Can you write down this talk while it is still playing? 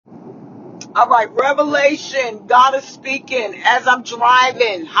All right, revelation. God is speaking as I'm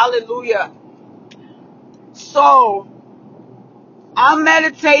driving. Hallelujah. So I'm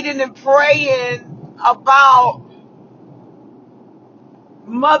meditating and praying about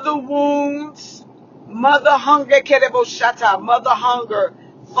mother wounds, mother hunger, mother hunger,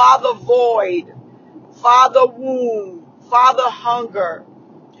 father void, father wound, father hunger,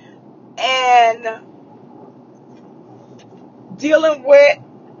 and dealing with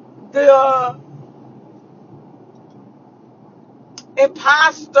the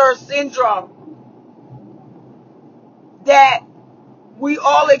imposter syndrome that we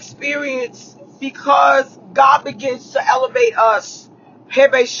all experience because God begins to elevate us.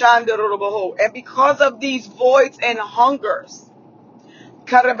 And because of these voids and hungers,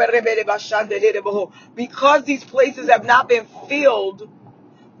 because these places have not been filled,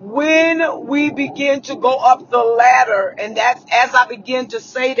 when we begin to go up the ladder, and that's as I begin to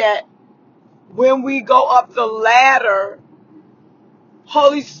say that, when we go up the ladder,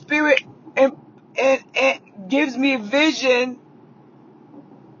 Holy Spirit and gives me a vision,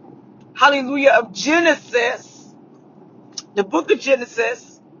 hallelujah, of Genesis, the book of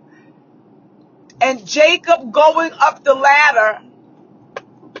Genesis, and Jacob going up the ladder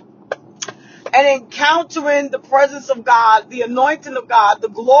and encountering the presence of God, the anointing of God, the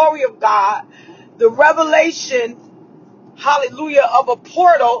glory of God, the revelation, hallelujah, of a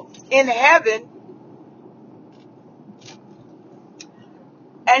portal in heaven.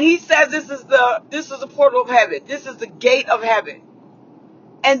 And he says this is the portal of heaven. This is the gate of heaven.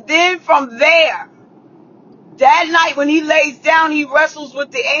 And then from there, that night when he lays down, he wrestles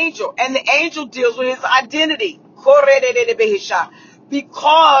with the angel. And the angel deals with his identity.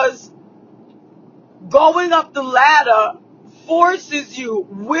 Because going up the ladder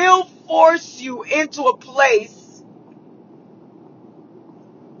will force you into a place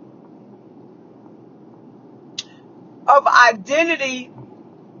of identity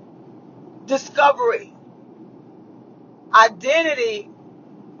discovery, identity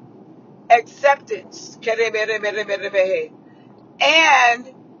acceptance,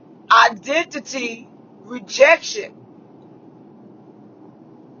 and identity rejection.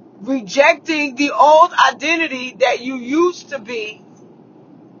 Rejecting the old identity that you used to be,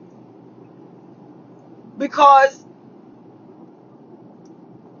 because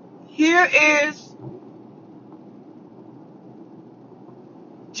here is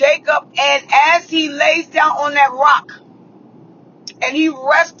Jacob, and as he lays down on that rock and he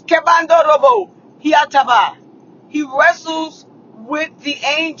wrestles with the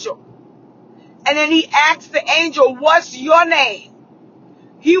angel, and then he asks the angel, what's your name?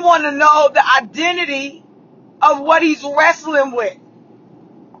 He want to know the identity of what he's wrestling with.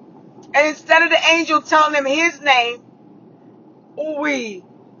 And instead of the angel telling him his name, the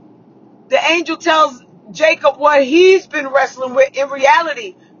angel tells Jacob what he's been wrestling with. In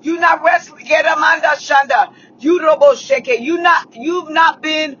reality, you're not wrestling. You've not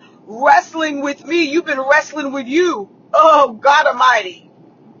been wrestling with me. You've been wrestling with you. Oh, God Almighty.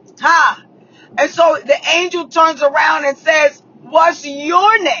 And so the angel turns around and says, what's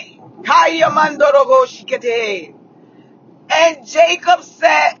your name? And Jacob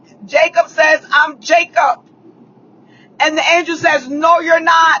says, I'm Jacob. And the angel says, no, you're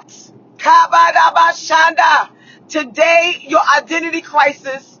not. Today, your identity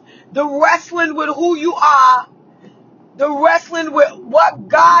crisis, the wrestling with who you are, the wrestling with what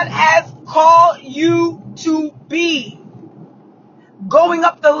God has called you to be, going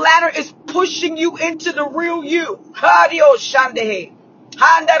up the ladder is pushing you into the real you.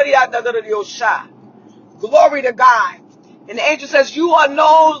 Glory to God. And the angel says, you are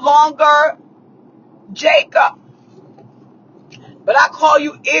no longer Jacob, but I call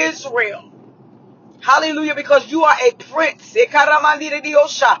you Israel. Hallelujah, because you are a prince.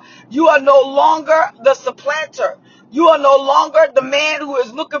 You are no longer the supplanter. You are no longer the man who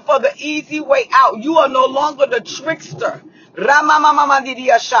is looking for the easy way out. You are no longer the trickster.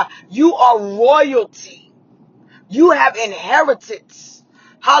 You are royalty. You have inheritance.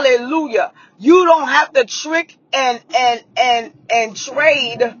 Hallelujah. You don't have to trick and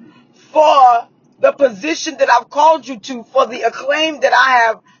trade for the position that I've called you to, for the acclaim that I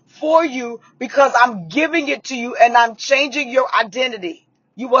have for you, because I'm giving it to you and I'm changing your identity.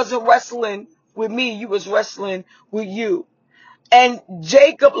 You wasn't wrestling with me. You was wrestling with you. And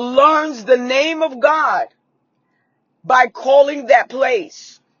Jacob learns the name of God by calling that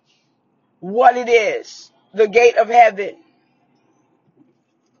place what it is, the gate of heaven.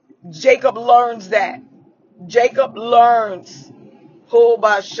 Jacob learns that. Jacob learns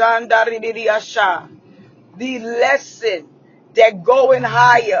the lesson that going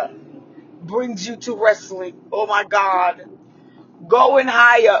higher brings you to wrestling. Oh my God. Going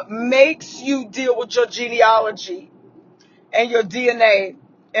higher makes you deal with your genealogy and your DNA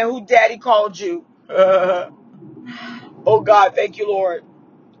and who daddy called you. Oh God, thank you, Lord.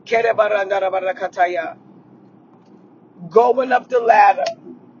 Going up the ladder.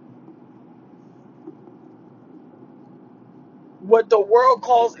 What the world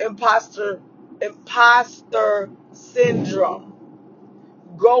calls imposter syndrome.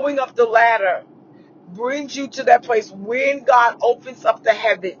 Going up the ladder brings you to that place when God opens up the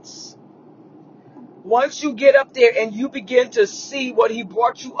heavens. Once you get up there and you begin to see what he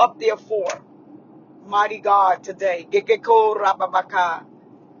brought you up there for. Mighty God today.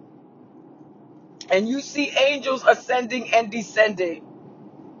 And you see angels ascending and descending.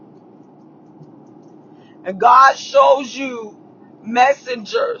 And God shows you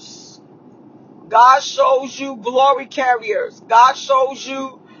messengers. God shows you glory carriers. God shows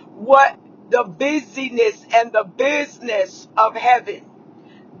you what the busyness and the business of heaven,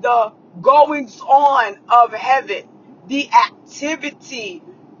 the goings on of heaven, the activity,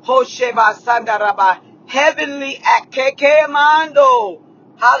 Hosheba Sandaraba, heavenly akekemando,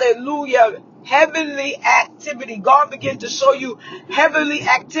 hallelujah, heavenly activity. God began to show you heavenly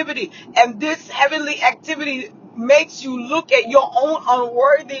activity, and this heavenly activity makes you look at your own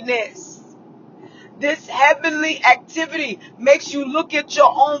unworthiness. This heavenly activity makes you look at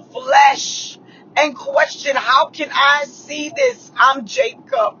your own flesh and question, how can I see this? I'm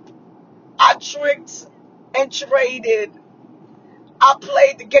Jacob. I tricked and traded. I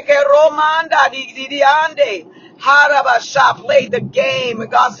played the Kekeromanda di Ande. Harabasha played the game. And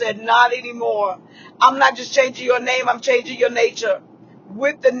God said, not anymore. I'm not just changing your name, I'm changing your nature.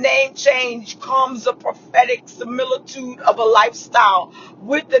 With the name change comes a prophetic similitude of a lifestyle.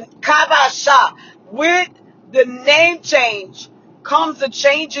 With the Kabasha, with the name change comes a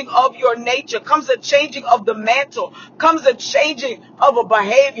changing of your nature, comes a changing of the mantle, comes a changing of a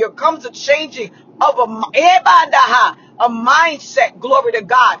behavior, comes a changing of a mindset, glory to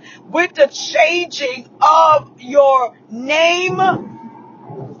God. With the changing of your name,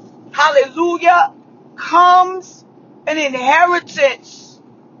 hallelujah, comes an inheritance.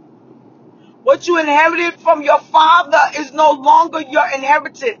 What you inherited from your father is no longer your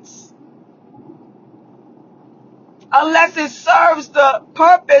inheritance, unless it serves the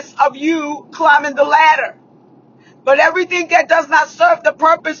purpose of you climbing the ladder. But everything that does not serve the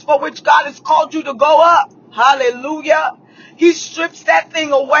purpose for which God has called you to go up, hallelujah, he strips that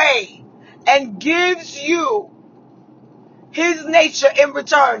thing away and gives you his nature in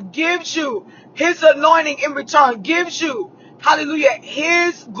return, gives you his anointing in return, gives you, hallelujah,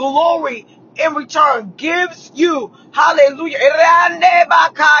 his glory in return, gives you, hallelujah.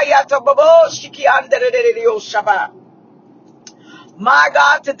 My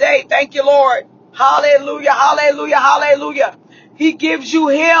God, today, thank you, Lord. Hallelujah, hallelujah, hallelujah. He gives you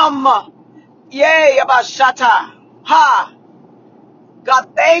him. Yay, Abashata. Ha.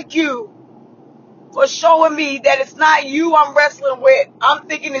 God, thank you for showing me that it's not you I'm wrestling with. I'm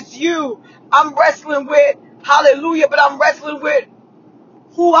thinking it's you I'm wrestling with. Hallelujah, but I'm wrestling with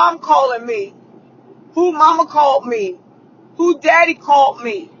who I'm calling me, who mama called me, who daddy called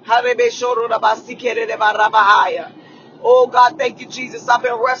me. Oh God, thank you, Jesus. I've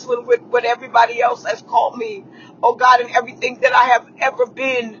been wrestling with what everybody else has called me. Oh God, and everything that I have ever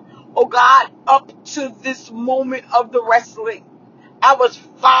been. Oh God, up to this moment of the wrestling, I was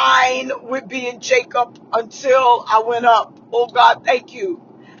fine with being Jacob until I went up. Oh God, thank you.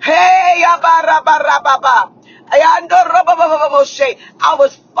 Hey, I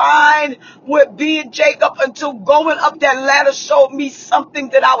was fine with being Jacob until going up that ladder showed me something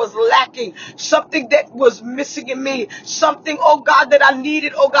that I was lacking, something that was missing in me, something, oh God, that I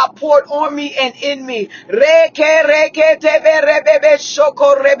needed, oh God, poured on me and in me.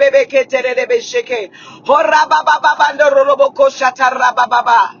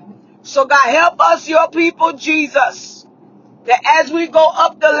 So God, help us, your people, Jesus, that as we go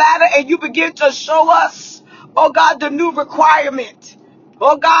up the ladder and you begin to show us, oh God, the new requirement,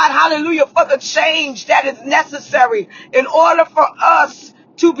 oh God, hallelujah, for the change that is necessary in order for us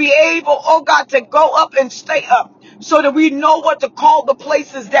to be able, oh God, to go up and stay up so that we know what to call the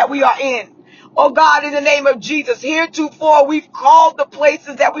places that we are in. Oh God, in the name of Jesus, heretofore we've called the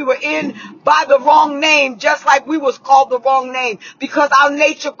places that we were in by the wrong name, just like we was called the wrong name, because our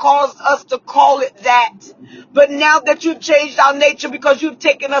nature caused us to call it that. But now that you've changed our nature, because you've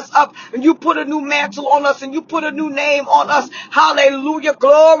taken us up and you put a new mantle on us and you put a new name on us, hallelujah,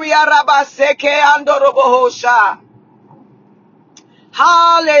 gloria rabaseke andorobohosha.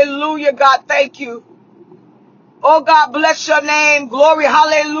 Hallelujah, God, thank you. Oh God, bless your name. Glory,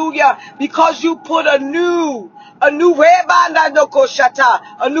 hallelujah. Because you put a new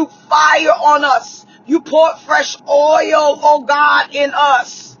fire on us. You poured fresh oil, oh God, in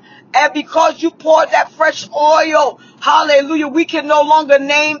us. And because you poured that fresh oil, hallelujah, we can no longer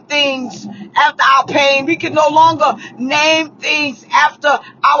name things after our pain. We can no longer name things after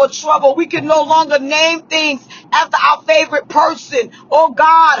our trouble. We can no longer name things after our favorite person. Oh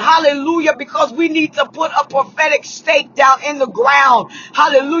God, hallelujah, because we need to put a prophetic stake down in the ground.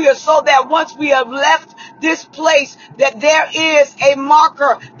 Hallelujah, so that once we have left this place, that there is a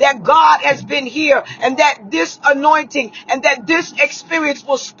marker that God has been here, and that this anointing and that this experience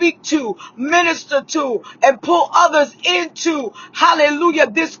will speak to, minister to, and pull others into, hallelujah,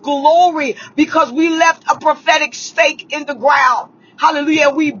 this glory, because we left a prophetic stake in the ground. Hallelujah.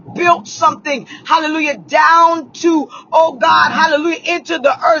 We built something, hallelujah, down to, oh God, hallelujah, into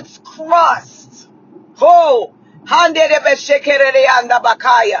the earth's crust. Oh,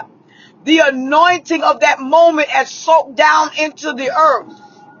 the anointing of that moment has soaked down into the earth,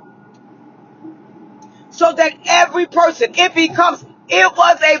 so that every person, it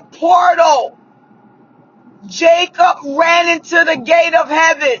was a portal. Jacob ran into the gate of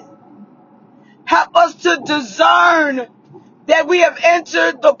heaven. Help us to discern that we have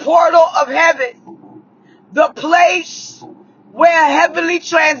entered the portal of heaven, the place where heavenly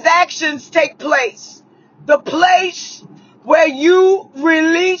transactions take place, the place where you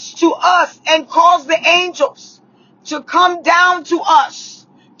release to us and cause the angels to come down to us,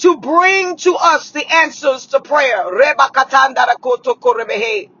 to bring to us the answers to prayer.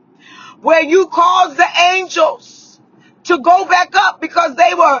 Where you cause the angels to go back up because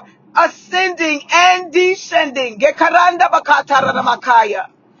they were ascending and descending.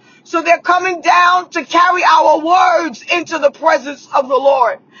 So they're coming down to carry our words into the presence of the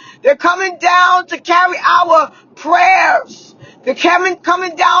Lord. They're coming down to carry our prayers. They're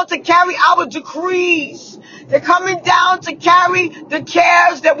coming down to carry our decrees. They're coming down to carry the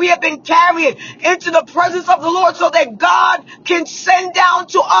cares that we have been carrying into the presence of the Lord, so that God can send down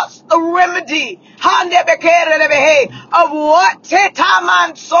to us the remedy of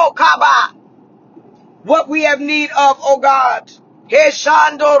what we have need of, oh God.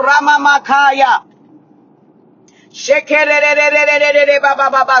 Heshando Ramamakaya.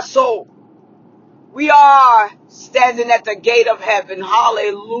 So we are standing at the gate of heaven.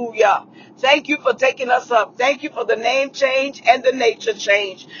 Hallelujah. Thank you for taking us up. Thank you for the name change and the nature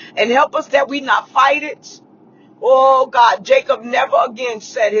change. And help us that we not fight it. Oh God, Jacob never again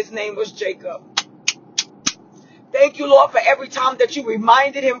said his name was Jacob. Thank you, Lord, for every time that you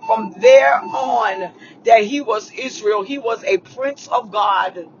reminded him from there on that he was Israel. He was a prince of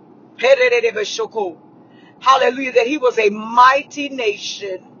God. Hallelujah. That he was a mighty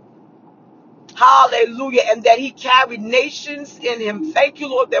nation. Hallelujah. And that he carried nations in him. Thank you,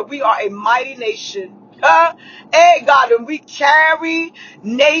 Lord, that we are a mighty nation. Hey, God, and we carry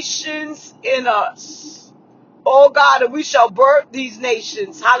nations in us. Oh, God, and we shall birth these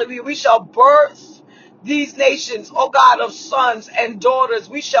nations. Hallelujah. We shall birth these nations, oh God, of sons and daughters.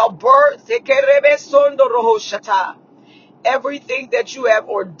 We shall birth everything that you have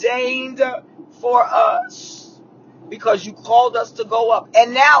ordained for us, because you called us to go up.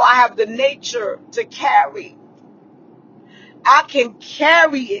 And now I have the nature to carry. I can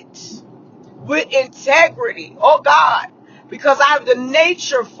carry it with integrity, oh God, because I have the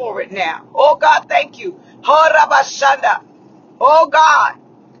nature for it now. Oh God, thank you. Oh God,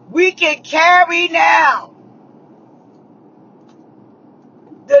 we can carry now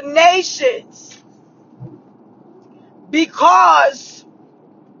the nations, because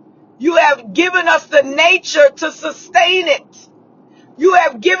you have given us the nature to sustain it. You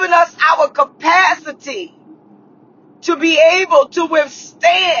have given us our capacity to be able to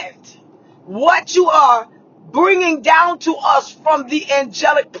withstand what you are bringing down to us from the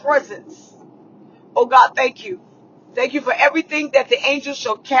angelic presence. Oh God, thank you. Thank you for everything that the angels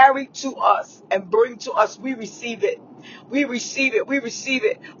shall carry to us and bring to us. We receive it. We receive it. We receive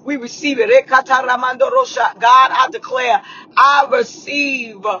it. We receive it. God, I declare, I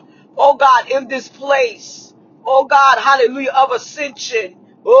receive, oh God, in this place, oh God, hallelujah, of ascension.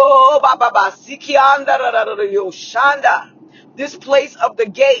 Oh, Shanda. This place of the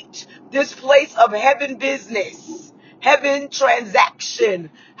gate, this place of heaven business, heaven transaction,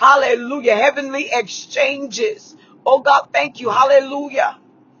 hallelujah, heavenly exchanges. Oh God, thank you, hallelujah.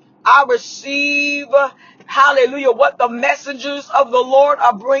 I receive, hallelujah, what the messengers of the Lord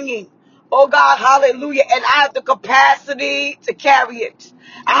are bringing. Oh God, hallelujah. And I have the capacity to carry it.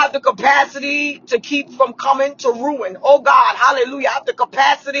 I have the capacity to keep from coming to ruin. Oh God, hallelujah. I have the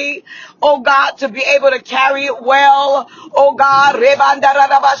capacity, oh God, to be able to carry it well. Oh God,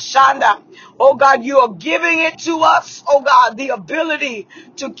 rebandarabashanda. Oh God, you are giving it to us. Oh God, the ability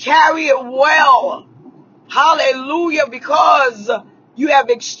to carry it well. Hallelujah, because you have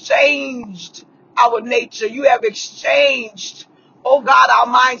exchanged our nature. You have exchanged, oh God, our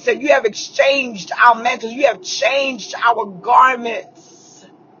mindset. You have exchanged our mantles. You have changed our garments.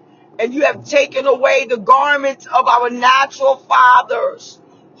 And you have taken away the garments of our natural fathers,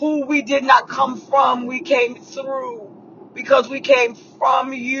 who we did not come from. We came through because we came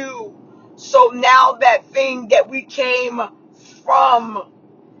from you. So now that thing that we came from,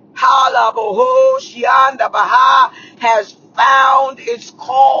 Baha has found its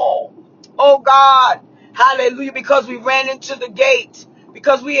call. Oh God, hallelujah, because we ran into the gate,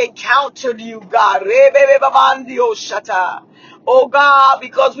 because we encountered you, God. Oh God,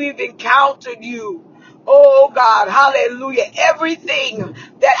 because we've encountered you. Oh God, hallelujah. Everything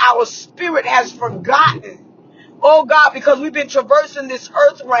that our spirit has forgotten. Oh God, because we've been traversing this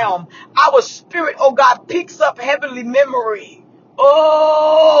earth realm, our spirit, oh God, picks up heavenly memory.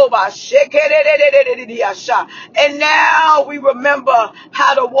 Oh, and now we remember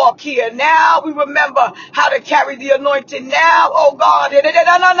how to walk here. Now we remember how to carry the anointing. Now, oh God,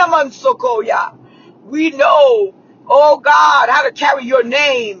 we know, oh God, how to carry your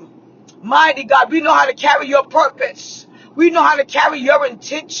name. Mighty God, we know how to carry your purpose. We know how to carry your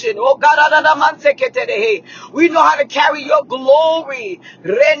intention. Oh God, we know how to carry your glory.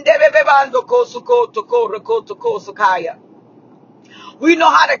 We know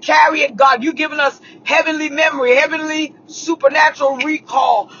how to carry it, God. You've given us heavenly memory, heavenly supernatural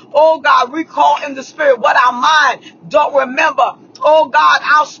recall. Oh, God, recall in the spirit what our mind don't remember. Oh, God,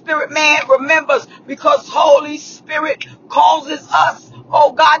 our spirit man remembers, because Holy Spirit causes us,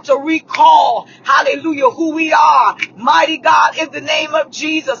 oh God, to recall, hallelujah, who we are. Mighty God, in the name of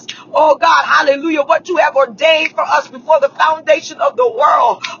Jesus. Oh God, hallelujah, what you have ordained for us before the foundation of the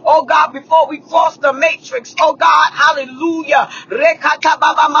world. Oh God, before we cross the matrix. Oh God, hallelujah.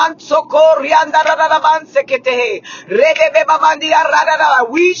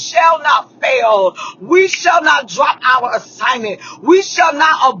 We shall not fail. We shall not drop our assignment. We shall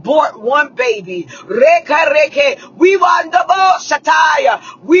not abort one baby. We want the shataya.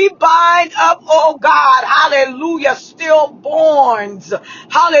 We bind up, oh God, hallelujah, stillborns.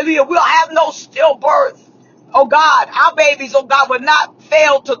 Hallelujah. We'll have no stillbirth. Oh God, our babies, oh God, will not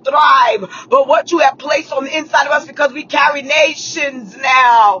fail to thrive. But what you have placed on the inside of us, because we carry nations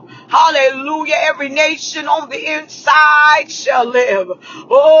now. Hallelujah. Every nation on the inside shall live.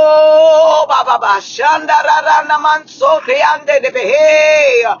 Oh, Baba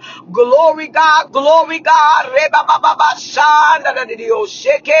glory God, glory God.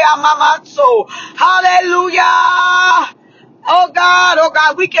 Hallelujah. Oh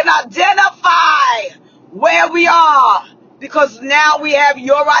God, we can identify where we are, because now we have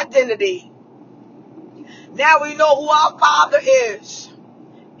your identity. Now we know who our Father is.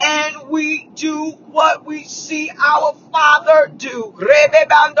 And we do what we see our Father do.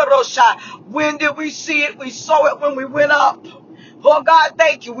 When did we see it? We saw it when we went up. Oh God,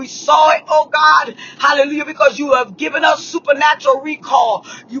 thank you. We saw it, oh God, hallelujah, because you have given us supernatural recall.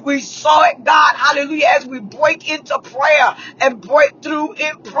 We saw it, God, hallelujah, as we break into prayer and break through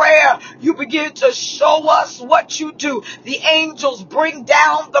in prayer. You begin to show us what you do. The angels bring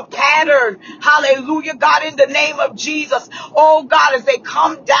down the pattern. Hallelujah, God, in the name of Jesus. Oh God, as they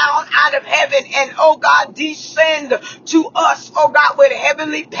come down out of heaven and, oh God, descend to us, oh God, with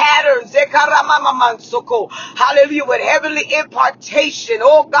heavenly patterns. Hallelujah, with heavenly impartation,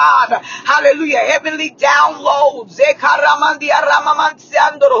 oh God, hallelujah, heavenly downloads.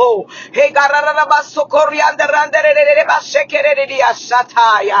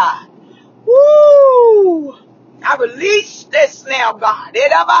 Woo! I release this now, God.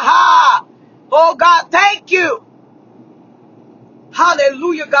 Oh God, thank you.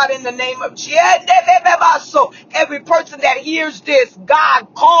 Hallelujah, God, in the name of Jesus. Every person that hears this, God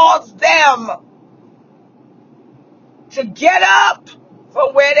calls them to get up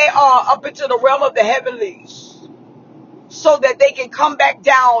from where they are up into the realm of the heavenlies, so that they can come back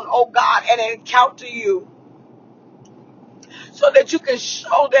down, oh God, and encounter you, so that you can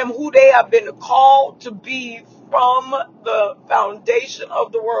show them who they have been called to be from the foundation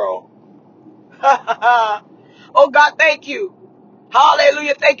of the world. Oh God, thank you.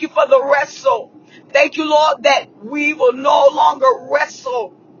 Hallelujah. Thank you for the wrestle. Thank you, Lord, that we will no longer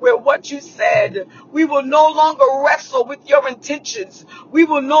wrestle with what you said. We will no longer wrestle with your intentions. We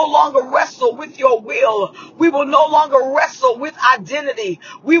will no longer wrestle with your will. We will no longer wrestle with identity.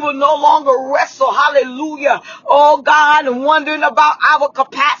 We will no longer wrestle, hallelujah, oh God, wondering about our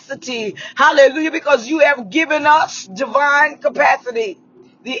capacity. Hallelujah, because you have given us divine capacity.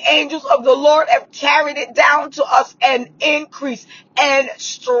 The angels of the Lord have carried it down to us and increased and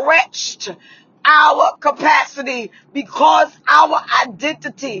stretched our capacity, because our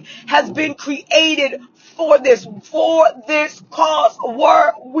identity has been created for this cause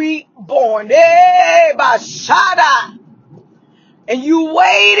were we born. Hey, Bashada. And you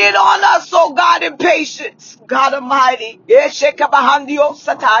waited on us, oh God, in patience. God Almighty. Eshekabahandio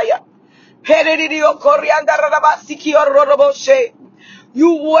Sataya. Heredidio Korianda Rabasiki Oroboshe.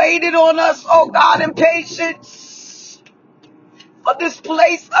 You waited on us, oh God, in patience for this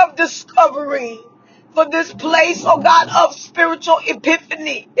place of discovery, for this place, oh God, of spiritual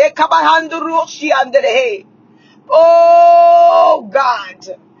epiphany. Oh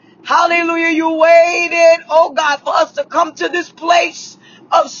God, hallelujah, you waited, oh God, for us to come to this place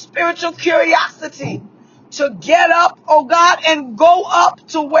of spiritual curiosity, to get up, oh God, and go up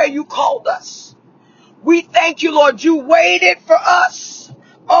to where you called us. We thank you, Lord. You waited for us,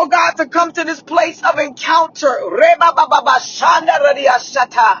 oh God, to come to this place of encounter.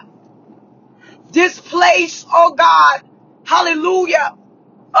 This place, oh God, hallelujah,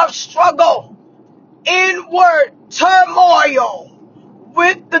 of struggle, inward turmoil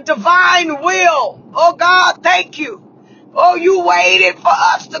with the divine will. Oh God, thank you. Oh, you waited for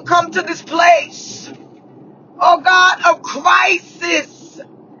us to come to this place, oh God, of crisis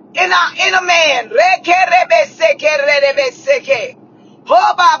in our inner man.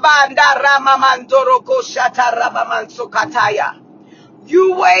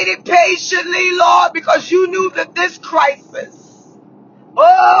 You waited patiently, Lord, because you knew that this crisis,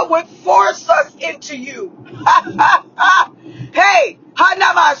 oh, would force us into you. Hey,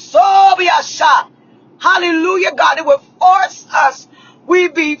 hallelujah, God, it would force us. We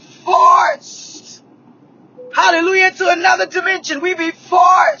be forced, hallelujah, to another dimension. We be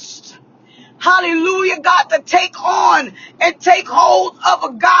forced, hallelujah, God, to take on and take hold of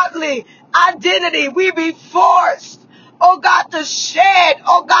a godly identity. We be forced, oh God, to shed,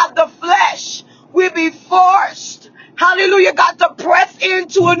 oh God, the flesh. We be forced, hallelujah, God, to press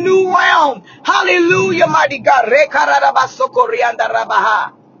into a new realm. Hallelujah, mighty God.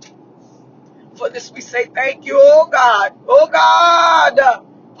 For this we say thank you, oh God. Oh God.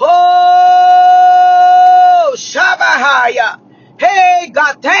 Oh Shabahaya. Hey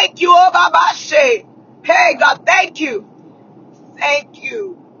God, thank you, oh Babashe. Hey God, thank you. Thank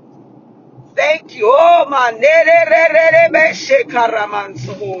you. Thank you. Oh my.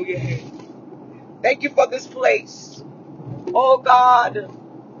 Thank you for this place. Oh God.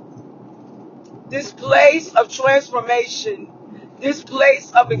 This place of transformation. This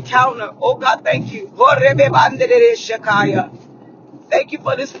place of encounter. Oh God, thank you. Thank you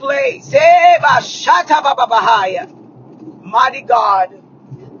for this place. Mighty God.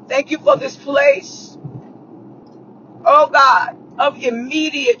 Thank you for this place, oh God, of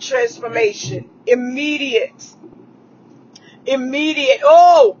immediate transformation. Immediate,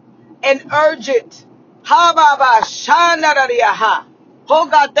 oh, and urgent. Oh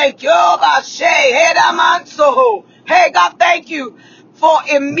God, thank you. Hey God, thank you for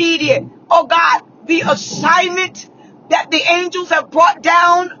immediate. Oh God, the assignment that the angels have brought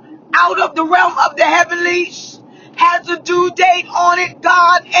down out of the realm of the heavenlies has a due date on it,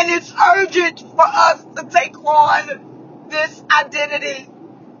 God, and it's urgent for us to take on this identity.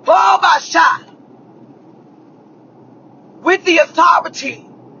 Oh, Basha, with the authority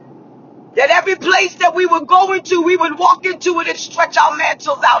that every place that we would go into, we would walk into it and stretch our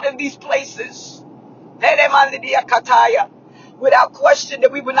mantles out in these places. Without question,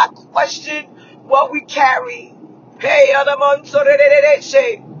 that we would not question what we carry.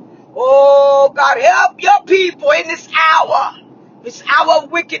 Oh God, help your people in this hour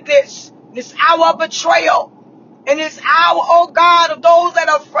of wickedness, this hour of betrayal, in this hour, oh God, of those that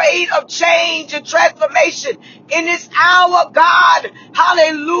are afraid of change and transformation. In this hour, God,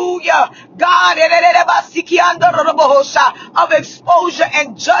 hallelujah, God, of exposure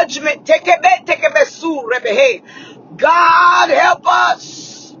and judgment. God, help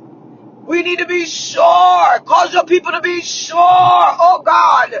us. We need to be sure. Cause your people to be sure, oh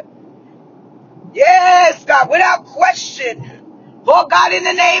God. Yes, God, without question. Oh God, in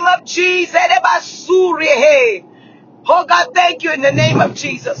the name of Jesus. Oh God, thank you in the name of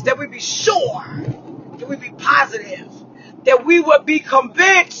Jesus that we be sure, that we be positive, that we would be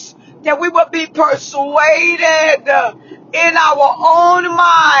convinced, that we would be persuaded, in our own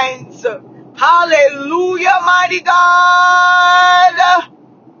minds. Hallelujah, mighty God.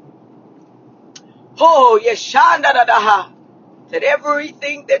 Oh, yeshandadadaha. That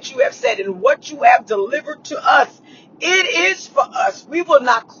everything that you have said and what you have delivered to us, it is for us. We will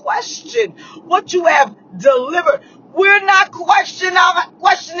not question what you have delivered. We're not questioning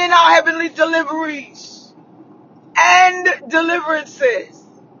our heavenly deliveries and deliverances.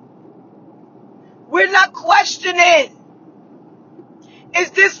 We're not questioning,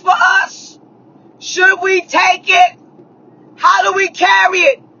 is this for us? Should we take it? How do we carry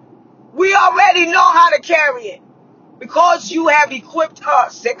it? We already know how to carry it because you have equipped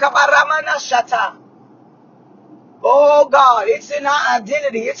us. Oh God, it's in our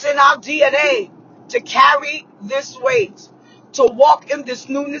identity. It's in our DNA to carry this weight, to walk in this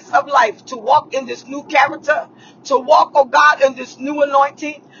newness of life, to walk in this new character, to walk, oh God, in this new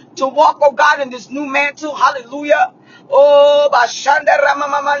anointing, to walk, oh God, in this new mantle. Hallelujah. Oh, Bashanda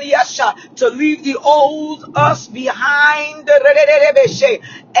Ramamamaliasha, to leave the old us behind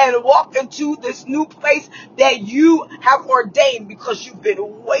and walk into this new place that you have ordained because you've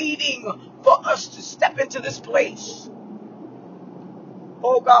been waiting for us to step into this place.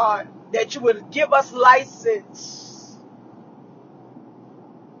 Oh God, that you would give us license.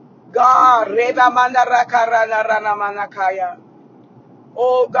 God, Reba Mandaraka Rana Manakaya.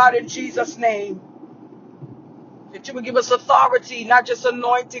 Oh God, in Jesus' name, that you would give us authority, not just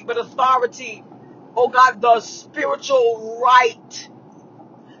anointing, but authority. Oh God, the spiritual right.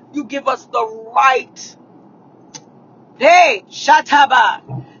 You give us the right. Hey, Shataba.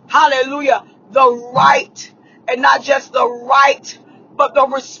 Hallelujah. The right. And not just the right, but the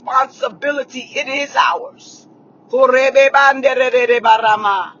responsibility. It is ours. To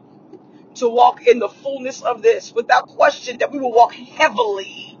walk in the fullness of this without question, that we will walk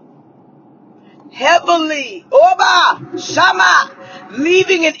heavily. Heavily. Oba. Shama.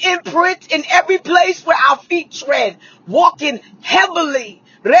 Leaving an imprint in every place where our feet tread. Walking heavily.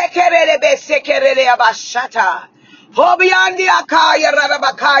 Rekerebe sekerebe abashata. Hobiandi akaya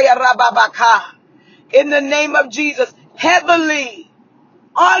rabakaya rababaka. In the name of Jesus, heavily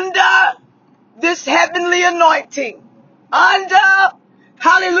under this heavenly anointing, under,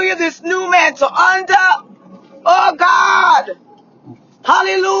 hallelujah, this new mantle, under, oh God,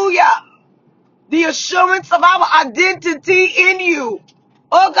 hallelujah, the assurance of our identity in you.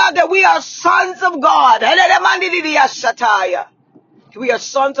 Oh God, that we are sons of God. We are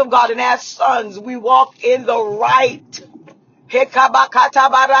sons of God, and as sons, we walk in the right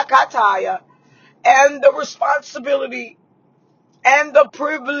and the responsibility and the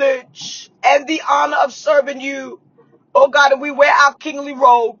privilege and the honor of serving you. Oh God, and we wear our kingly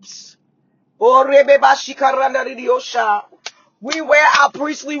robes. Oh, we wear our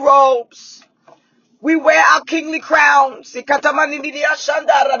priestly robes. We wear our kingly crowns. We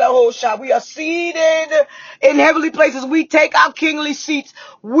are seated in heavenly places. We take our kingly seats.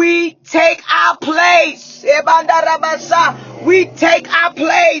 We take our place. We take our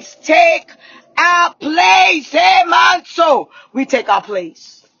place. Take our place. Hey, manso. We take our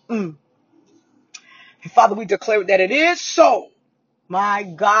place. And Father, we declare that it is so. My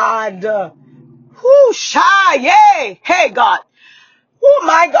God. Whoo, shy. Yay. Hey, God. Oh,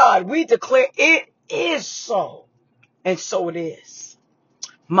 my God. We declare it is so. And so it is.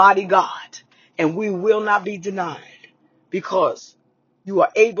 Mighty God. And we will not be denied, because you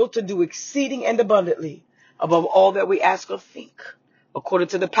are able to do exceeding and abundantly above all that we ask or think, according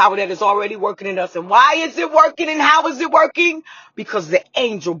to the power that is already working in us. And why is it working and how is it working? Because the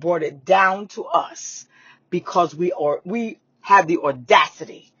angel brought it down to us, because we have the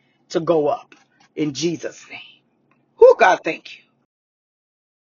audacity to go up in Jesus' name. Oh, God, thank you.